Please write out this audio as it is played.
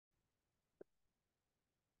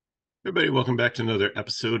Everybody, welcome back to another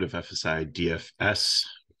episode of FSi DFS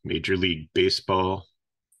Major League Baseball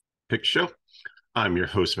Pick Show. I'm your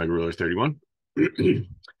host, Mega Ruler 31.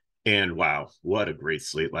 And wow, what a great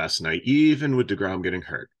slate last night, even with DeGrom getting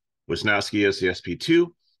hurt. Wisnowski as the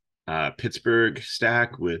SP2, Pittsburgh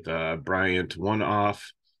stack with Bryant one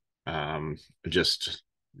off. Just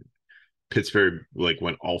Pittsburgh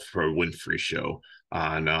went all for a Winfrey show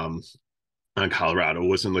on Colorado. It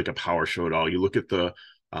wasn't like a power show at all. You look at the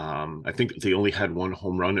I think they only had one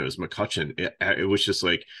home run. It was McCutcheon. It was just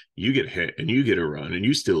like you get hit and you get a run and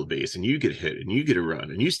you steal a base and you get hit and you get a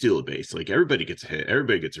run and you steal a base. Like everybody gets a hit,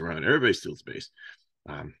 everybody gets a run, everybody steals a base.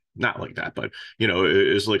 Not like that, but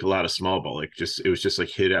it was like a lot of small ball. It was just like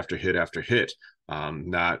hit after hit after hit.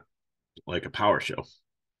 Not like a power show.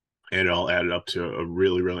 And it all added up to a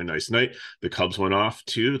really, really nice night. The Cubs went off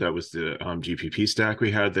too. That was the GPP stack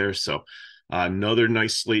we had there. So another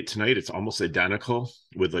nice slate tonight. It's almost identical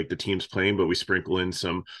with like the teams playing, but we sprinkle in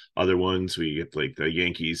some other ones. We get like the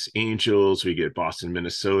Yankees, Angels, we get Boston,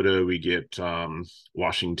 Minnesota, we get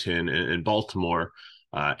Washington and Baltimore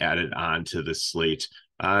added on to the slate.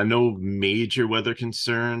 No major weather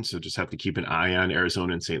concerns, so just have to keep an eye on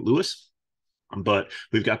Arizona and St. Louis. But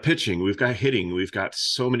we've got pitching, we've got hitting, we've got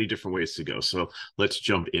so many different ways to go. So let's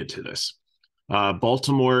jump into this.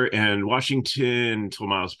 Baltimore and Washington, 12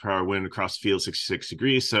 miles per hour wind across the field, 66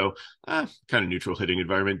 degrees. So kind of neutral hitting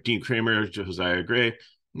environment. Dean Kramer, Josiah Gray,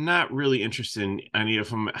 not really interested in any of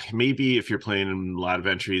them. Maybe if you're playing in a lot of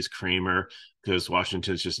entries, Kramer, because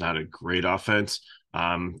Washington's just not a great offense.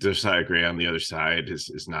 Josiah Gray on the other side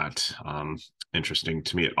is not interesting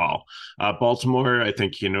to me at all. Baltimore, I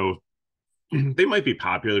think, they might be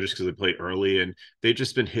popular just because they play early and they've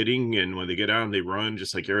just been hitting. And when they get on, they run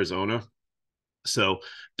just like Arizona. So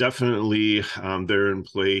definitely they're in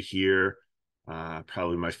play here.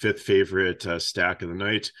 Probably my fifth favorite stack of the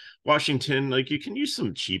night. Washington, like you can use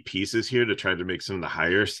some cheap pieces here to try to make some of the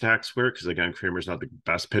higher stacks work. Because again, Kramer's not the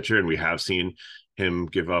best pitcher, and we have seen him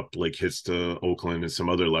give up like hits to Oakland and some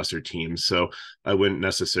other lesser teams. So I wouldn't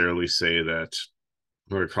necessarily say that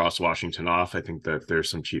we're across Washington off. I think that there's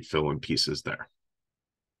some cheap fill-in pieces there.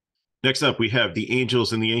 Next up, we have the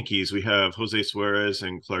Angels and the Yankees. We have Jose Suarez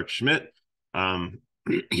and Clark Schmidt.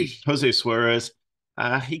 Jose Suarez,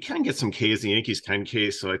 he can get some Ks. The Yankees can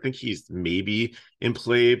Ks, so I think he's maybe in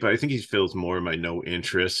play, but I think he feels more my no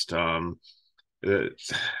interest. I don't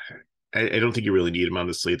think you really need him on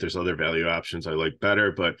the slate. There's other value options I like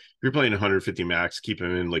better, but if you're playing 150 max, keep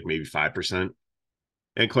him in like maybe 5%.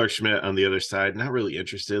 And Clark Schmidt on the other side, not really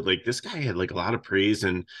interested. Like this guy had like a lot of praise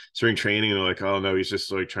in spring training, and they're like, oh no, he's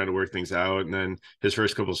just like trying to work things out. And then his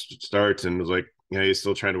first couple starts, and was like, yeah, he's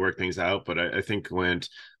still trying to work things out. But I think when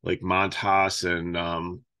like Montas and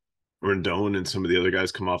Rendon and some of the other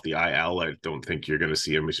guys come off the IL, I don't think you're going to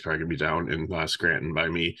see him. He's probably going to be down in Scranton by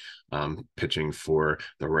me, pitching for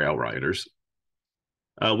the Rail Riders.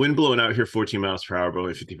 Wind blowing out here 14 miles per hour,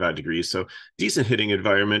 blowing 55 degrees. So decent hitting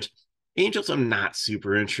environment. Angels, I'm not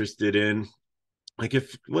super interested in. Like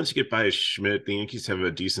if once you get by Schmidt, the Yankees have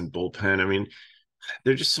a decent bullpen. I mean,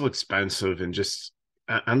 they're just so expensive, and just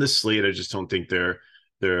on this slate, I just don't think they're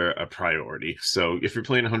a priority. So if you're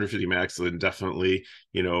playing 150 max, then definitely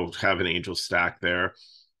have an Angel stack there.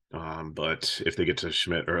 But if they get to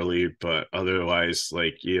Schmidt early, but otherwise,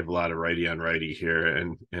 like you have a lot of righty on righty here,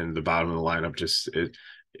 and the bottom of the lineup just it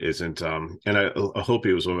isn't. And I hope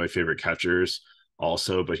he was one of my favorite catchers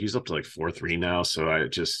also, but he's up to like 4-3 now. So I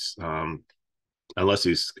just unless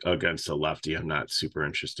he's against a lefty, I'm not super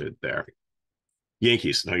interested there.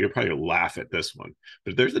 Yankees. Now you'll probably laugh at this one,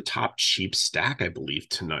 but they're the top cheap stack, I believe,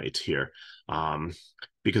 tonight here.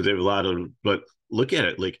 Because they have a lot of, but look at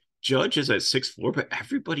it, like Judge is at 6'4", but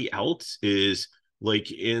everybody else is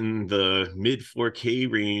like in the mid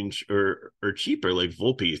 4K range or cheaper, like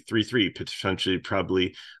Volpe 3-3, potentially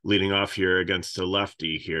probably leading off here against a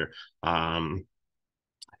lefty here.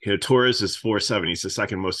 Torres is 4.7. He's the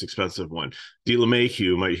second most expensive one. De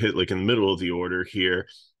LeMahieu might hit like in the middle of the order here.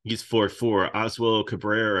 He's 4.4. Oswald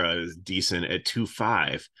Cabrera is decent at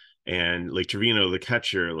 2.5. And like Trevino, the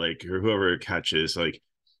catcher, like or whoever catches, like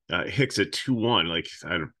Hicks at 2.1. Like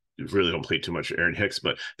I really don't play too much Aaron Hicks,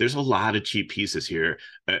 but there's a lot of cheap pieces here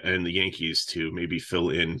and the Yankees to maybe fill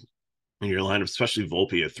in your lineup, especially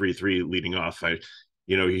Volpe at 3-3 leading off.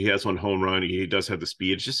 He has one home run. He does have the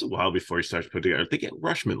speed. It's just a while before he starts putting together. I think at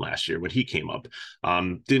Rushman last year when he came up,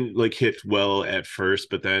 didn't like hit well at first,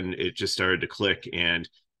 but then it just started to click. And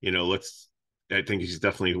I think he's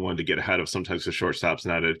definitely one to get ahead of. Sometimes the shortstop's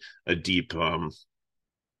not a deep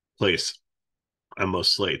place on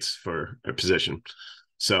most slates for a position.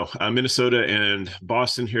 So Minnesota and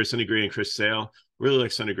Boston here, Sonny Gray and Chris Sale. Really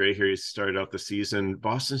like Sonny Gray here. He started out the season.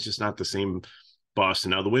 Boston's just not the same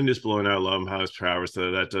Boston. Now the wind is blowing out 11 miles per hour,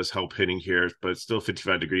 so that does help hitting here, but it's still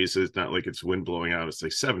 55 degrees. So it's not like it's wind blowing out. It's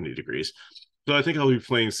like 70 degrees. So I think I'll be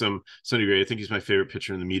playing some Sonny Gray. I think he's my favorite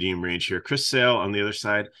pitcher in the medium range here. Chris Sale on the other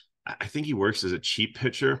side, I think he works as a cheap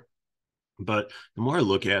pitcher, but the more I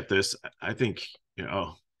look at this, I think,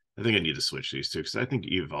 I think I need to switch these two because I think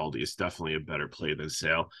Eovaldi is definitely a better play than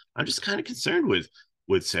Sale. I'm just kind of concerned with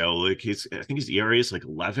Sale. Like I think his ERA is like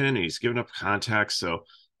 11 and he's giving up contact. So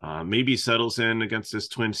maybe he settles in against this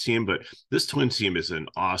Twins team, but this Twins team is an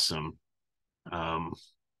awesome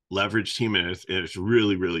leverage team, and it's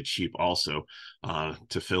really, really cheap also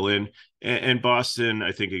to fill in. And Boston,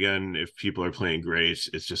 I think, again, if people are playing great,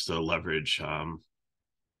 it's just a leverage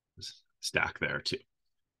stack there too.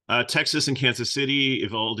 Texas and Kansas City,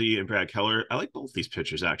 Eovaldi and Brad Keller. I like both these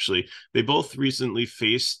pitchers, actually. They both recently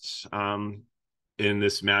faced in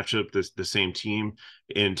this matchup, the same team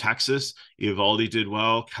in Texas. Eovaldi did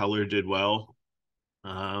well. Keller did well.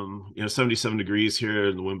 77 degrees here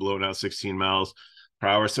and the wind blowing out 16 miles per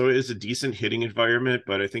hour. So it is a decent hitting environment,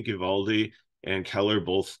 but I think Eovaldi and Keller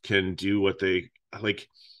both can do what they like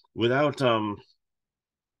without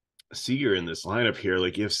Seager in this lineup here.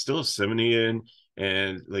 Like you have still Semenian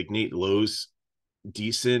and like Nate Lowe's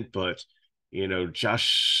decent, but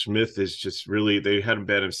Josh Smith is just really, they had him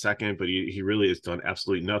bat him second, but he really has done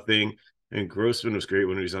absolutely nothing. And Grossman was great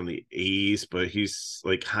when he was on the A's, but he's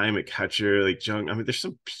like Heim at catcher, like Jung. I mean, there's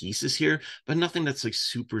some pieces here, but nothing that's like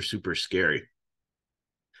super, super scary.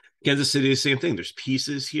 Kansas City, the same thing. There's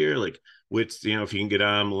pieces here, like with, if you can get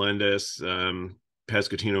on Melendez,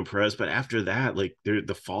 Pascatino, Perez, but after that, like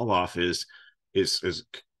the fall off is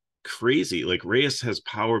crazy. Like Reyes has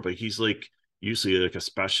power, but he's like usually like a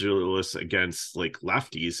specialist against like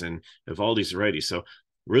lefties, and Evaldi's righty. So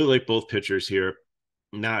really like both pitchers here.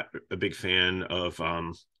 Not a big fan of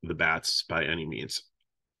the bats by any means.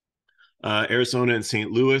 Arizona and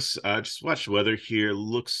St. Louis, just watch the weather here.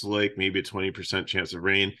 Looks like maybe a 20% chance of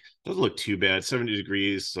rain. Doesn't look too bad. 70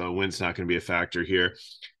 degrees, so wind's not going to be a factor here.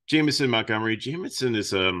 Jameson, Montgomery. Jameson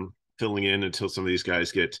is filling in until some of these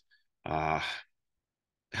guys get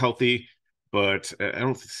healthy, but I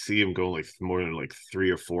don't see him going like more than like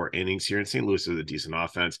 3 or 4 innings here. And St. Louis is a decent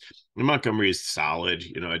offense. And Montgomery is solid.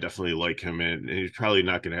 I definitely like him, and he's probably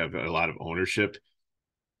not going to have a lot of ownership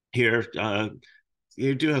here.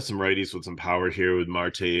 You do have some righties with some power here with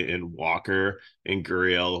Marte and Walker, and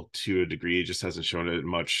Gurriel to a degree just hasn't shown it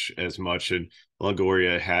as much. And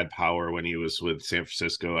Longoria had power when he was with San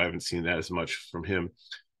Francisco. I haven't seen that as much from him.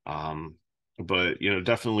 But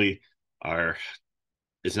definitely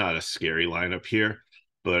it's not a scary lineup here,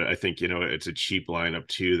 but I think it's a cheap lineup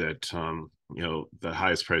too. That the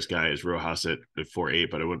highest price guy is Rojas at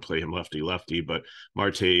 4.8, but I wouldn't play him lefty. But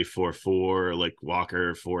Marte 4.4, like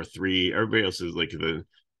Walker 4.3. Everybody else is like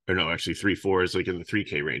actually 3.4 is like in the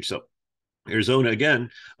 3K range. So Arizona, again,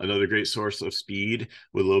 another great source of speed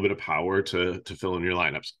with a little bit of power to fill in your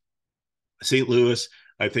lineups. St. Louis,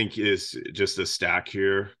 I think, is just a stack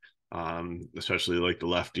here, especially like the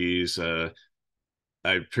lefties.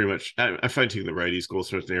 I find taking the righties,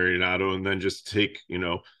 Goldsmith and Arenado, and then just take,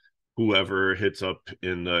 whoever hits up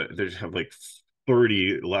they have like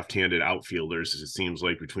 30 left-handed outfielders, it seems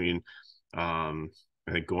like, between I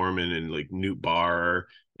think Gorman and like Newt Barr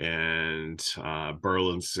and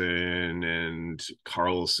Burleson and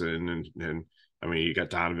Carlson, and I mean, you got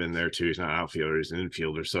Donovan there too. He's not an outfielder, he's an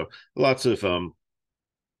infielder. So lots of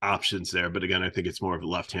options there, but again, I think it's more of a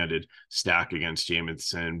left-handed stack against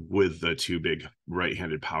Jamison with the 2 big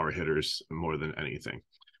right-handed power hitters more than anything.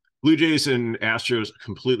 Blue Jays and Astros,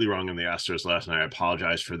 completely wrong on the Astros last night. I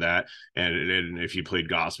apologize for that. And if you played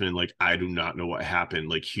Gossman, like, I do not know what happened.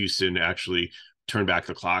 Like, Houston actually turned back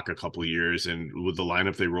the clock a couple of years, and with the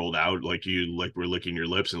lineup they rolled out, like you were licking your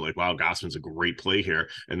lips and like, wow, Gossman's a great play here.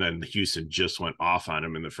 And then Houston just went off on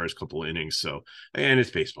him in the first couple of innings. So, and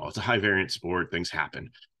it's baseball. It's a high variant sport. Things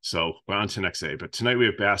happen. So we're on to next day. But tonight we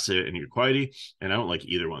have Bassett and Urquidy, and I don't like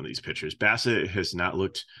either one of these pitchers. Bassett has not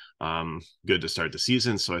looked good to start the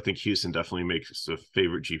season, so I think Houston definitely makes a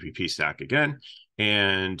favorite GPP stack again.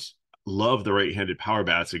 And love the right-handed power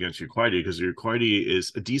bats against Urquidy, because Urquidy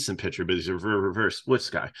is a decent pitcher, but he's a reverse splits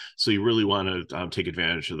guy. So you really want to take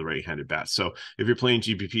advantage of the right-handed bats. So if you're playing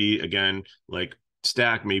GPP, again, like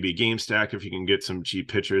stack, maybe a game stack if you can get some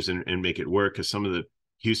cheap pitchers and make it work, because some of the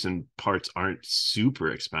Houston parts aren't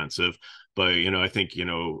super expensive. But, I think,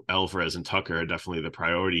 Alvarez and Tucker are definitely the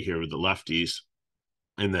priority here with the lefties.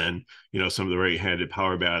 And then, some of the right-handed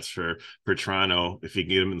power bats for Toronto, if you can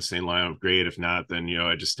get them in the same lineup, great. If not, then,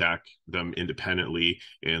 I just stack them independently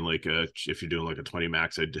in if you're doing like a 20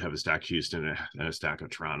 max, I'd have a stack Houston and a stack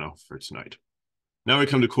of Toronto for tonight. Now we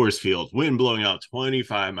come to Coors Field, wind blowing out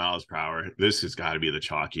 25 miles per hour. This has got to be the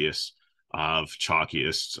chalkiest of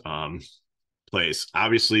chalkiest plays.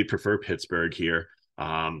 Obviously prefer Pittsburgh here.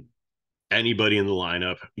 Anybody in the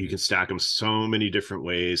lineup, you can stack them so many different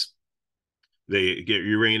ways. They get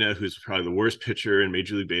Urena, who's probably the worst pitcher in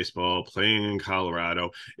Major League Baseball, playing in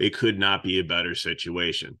Colorado. It could not be a better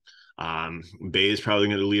situation. Bay is probably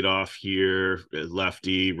going to lead off here.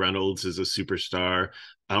 Lefty Reynolds is a superstar.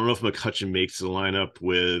 I don't know if McCutchen makes the lineup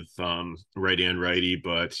with righty and righty,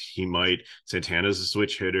 but he might. Santana's a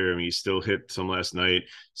switch hitter. I mean, he still hit some last night.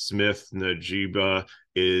 Smith Najiba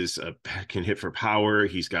can hit for power.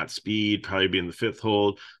 He's got speed, probably be in the fifth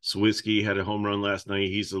hole. Swisky had a home run last night.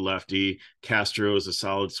 He's a lefty. Castro is a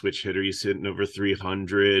solid switch hitter. He's hitting over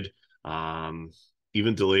 300.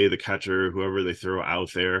 Even Delay, the catcher, whoever they throw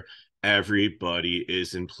out there, everybody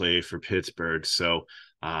is in play for Pittsburgh. So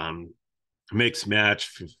mix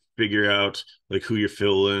match, figure out like who your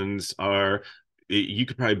fill-ins are. You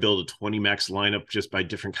could probably build a 20 max lineup just by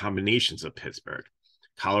different combinations of Pittsburgh.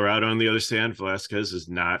 Colorado on the other side, Velasquez is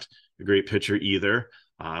not a great pitcher either,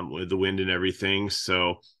 with the wind and everything.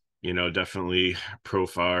 So, definitely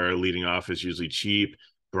Profar leading off is usually cheap.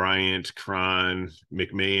 Bryant, Cron,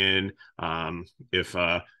 McMahon. If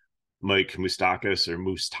Mike Moustakos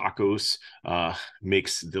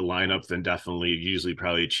makes the lineup, then definitely usually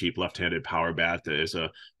probably a cheap left-handed power bat that is a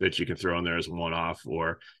that you can throw in there as one-off,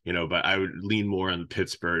 or but I would lean more on the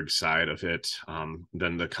Pittsburgh side of it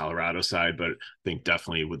than the Colorado side. But I think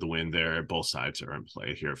definitely with the win there, both sides are in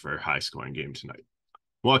play here for a high-scoring game tonight.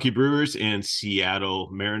 Milwaukee Brewers and Seattle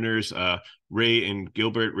Mariners. Ray and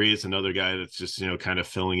Gilbert. Ray is another guy that's just kind of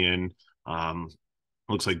filling in.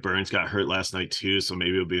 Looks like Burns got hurt last night too, so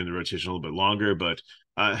maybe he'll be in the rotation a little bit longer, but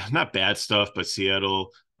not bad stuff. But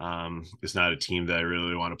Seattle is not a team that I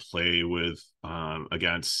really want to play with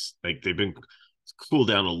against. Like, they've been cooled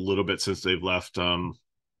down a little bit since they've left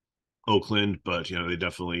Oakland, but they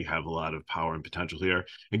definitely have a lot of power and potential here.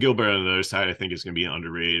 And Gilbert on the other side, I think, is going to be an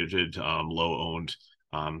underrated, low-owned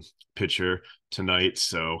pitcher tonight.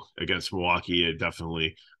 So against Milwaukee, I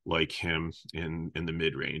definitely like him in the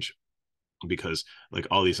mid-range, because like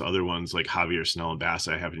all these other ones like Javier Snell and Bass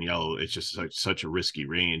I have in yellow, it's just like such a risky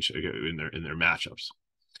range in their matchups.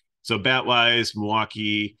 So bat wise,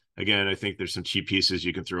 Milwaukee, again, I think there's some cheap pieces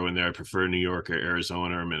you can throw in there. I prefer New York or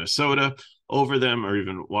Arizona or Minnesota over them, or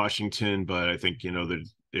even Washington, but I think that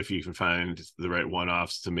if you can find the right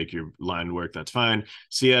one-offs to make your line work, that's fine.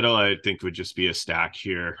 Seattle, I think, would just be a stack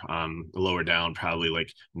here, lower down, probably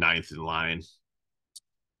like ninth in line.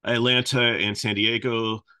 Atlanta and San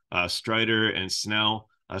Diego, Strider and Snell.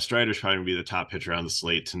 Strider's probably gonna be the top pitcher on the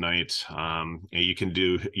slate tonight. And you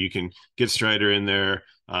can get Strider in there.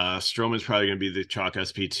 Stroman's probably gonna be the chalk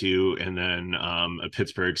SP2, and then a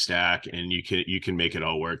Pittsburgh stack, and you can make it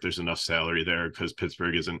all work. There's enough salary there because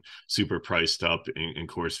Pittsburgh isn't super priced up in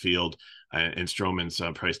Coors Field, and Stroman's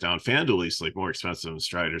priced down. FanDuel is like more expensive than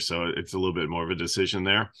Strider, so it's a little bit more of a decision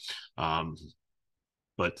there.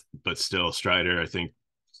 But still, Strider, I think,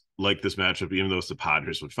 like this matchup, even though it's the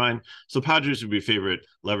Padres, would fine. So Padres would be favorite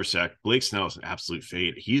lever stack. Blake Snell is an absolute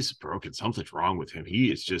fade. He's broken. Something's wrong with him.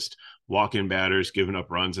 He is just walking batters, giving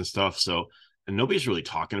up runs and stuff. So, and nobody's really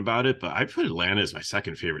talking about it, but I put Atlanta as my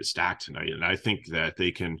second favorite stack tonight. And I think that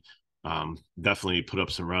they can definitely put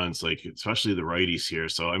up some runs, like especially the righties here.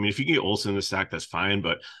 So, I mean, if you can get Olsen in the stack, that's fine,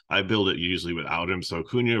 but I build it usually without him. So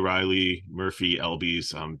Cunha, Riley, Murphy,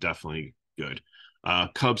 LB's definitely good.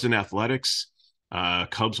 Cubs and Athletics.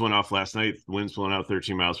 Cubs went off last night. Wind's blowing out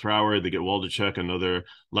 13 miles per hour. They get Waldichuk, another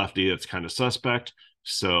lefty that's kind of suspect.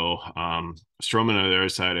 So Stroman on the other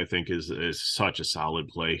side, I think, is such a solid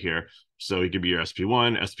play here. So he could be your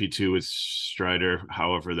SP1. SP2 is Strider,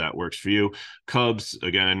 however that works for you. Cubs,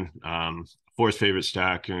 again, fourth favorite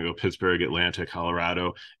stack. Going to go Pittsburgh, Atlanta,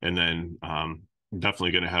 Colorado, and then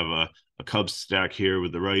definitely going to have a Cubs stack here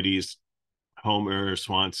with the righties. Homer,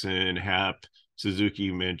 Swanson, Happ,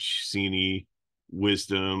 Suzuki, Mancini,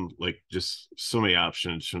 Wisdom, like just so many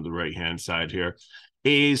options from the right hand side here.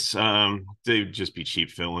 A's, they'd just be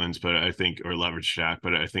cheap fill-ins, but I think, or leverage stack,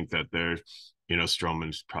 but I think that they're,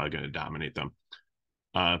 Stroman's probably going to dominate them.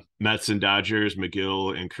 Mets and Dodgers,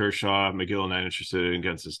 McGill and Kershaw. McGill not interested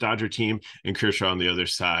against this Dodger team, and Kershaw on the other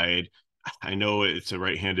side. I know it's a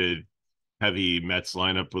right-handed heavy Mets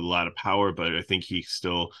lineup with a lot of power, but I think he's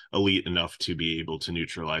still elite enough to be able to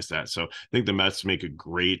neutralize that. So I think the Mets make a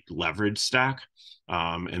great leverage stack.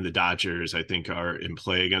 And the Dodgers, I think, are in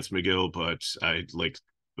play against McGill, but I like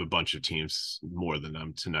a bunch of teams more than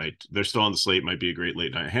them tonight. They're still on the slate, might be a great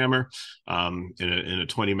late night hammer in a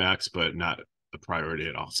 20 max, but not a priority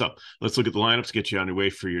at all. So let's look at the lineups, get you on your way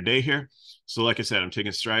for your day here. So like I said, I'm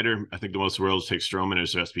taking Strider. I think the most worlds take Stroman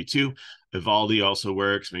as SP2. Evaldi also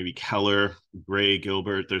works, maybe Keller, Gray,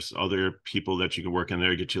 Gilbert. There's other people that you can work in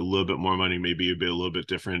there, get you a little bit more money, maybe a little bit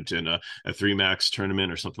different in a 3 max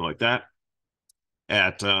tournament or something like that.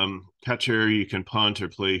 At catcher, you can punt or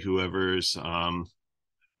play whoever's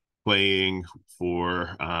playing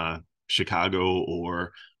for Chicago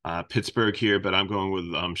or Pittsburgh here, but I'm going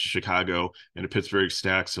with Chicago and a Pittsburgh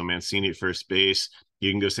stack. So Mancini at first base.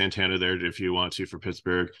 You can go Santana there if you want to for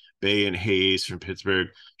Pittsburgh. Bay and Hayes from Pittsburgh.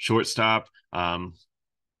 Shortstop.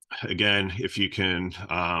 Again, if you can,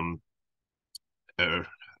 I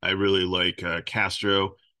really like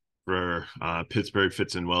Castro for Pittsburgh,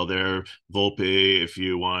 fits in well there. Volpe, if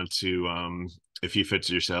you want to, if he fits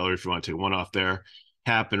your salary, if you want to take one off there.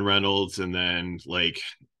 Happ and Reynolds, and then like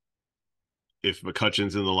if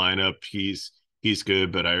McCutcheon's in the lineup, he's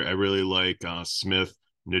good, but I really like Smith,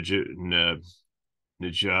 Najaba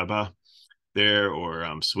there, or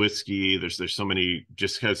Switzky. There's so many.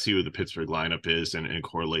 Just gotta see what the Pittsburgh lineup is and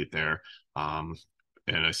correlate there.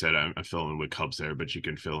 And I said I'm filling with Cubs there, but you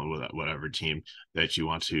can fill in with whatever team that you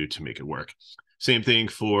want to make it work. Same thing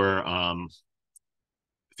for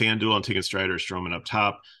FanDuel. I'm taking Strider, Stroman up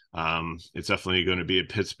top. It's definitely going to be at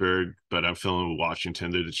Pittsburgh, but I'm filling with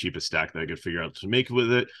Washington. They're the cheapest stack that I could figure out to make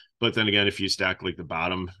with it. But then again, if you stack like the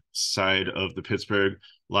bottom side of the Pittsburgh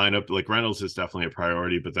lineup, like Reynolds is definitely a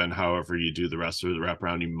priority, but then however you do the rest of the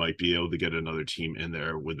wraparound, you might be able to get another team in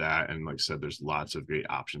there with that. And like I said, there's lots of great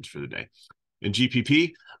options for the day. In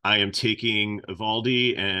GPP, I am taking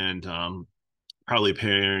Evaldi and probably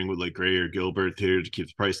pairing with like Gray or Gilbert here to keep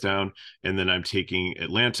the price down. And then I'm taking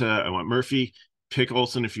Atlanta. I want Murphy. Pick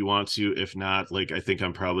Olsen if you want to. If not, like I think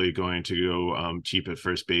I'm probably going to go cheap at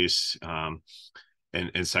first base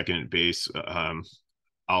and second base.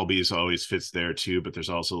 Albies always fits there too, but there's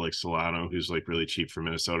also like Solano, who's like really cheap for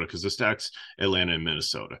Minnesota because the stack's Atlanta and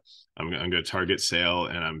Minnesota. I'm going to target Sale,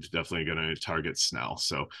 and I'm definitely going to target Snell.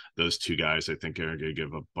 So those two guys I think are going to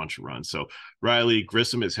give a bunch of runs. So Riley,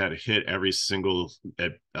 Grissom has had a hit every single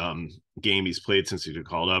game he's played since he got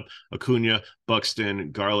called up. Acuna,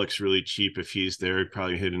 Buxton, Garlick's really cheap if he's there.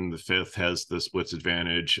 Probably hitting the fifth, has the splits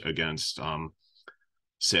advantage against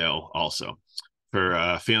Sale also. For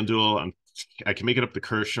FanDuel, I can make it up to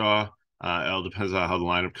Kershaw. It all depends on how the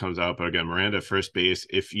lineup comes out. But again, Miranda at first base.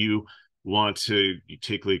 If you want to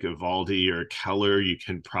take like Evaldi or Keller, you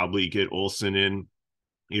can probably get Olsen in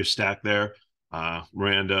your stack there.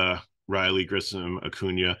 Miranda, Riley, Grissom,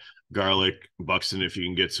 Acuna, Garlick, Buxton, if you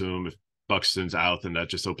can get to him. If Buxton's out, then that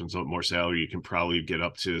just opens up more salary. You can probably get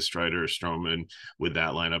up to Strider or Stroman with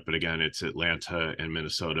that lineup. But again, it's Atlanta and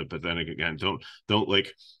Minnesota. But then again, don't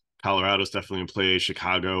like Colorado's definitely in play.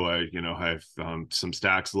 Chicago, I have some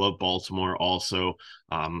stacks. Love Baltimore also.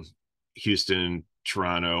 Houston,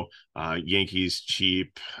 Toronto, Yankees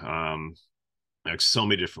cheap. Like so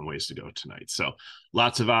many different ways to go tonight. So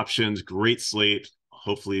lots of options. Great slate.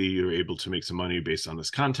 Hopefully you're able to make some money based on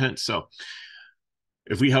this content. So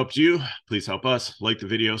if we helped you, please help us. Like the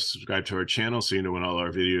video, subscribe to our channel so you know when all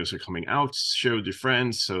our videos are coming out. Share with your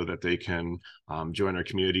friends so that they can join our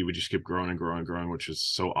community. We just keep growing and growing and growing, which is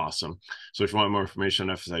so awesome. So if you want more information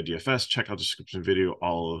on FSi DFS, check out the description video.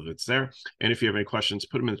 All of it's there. And if you have any questions,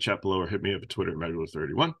 put them in the chat below or hit me up at Twitter at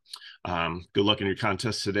Megalo31. Good luck in your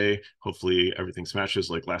contest today. Hopefully everything smashes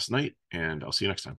like last night, and I'll see you next time.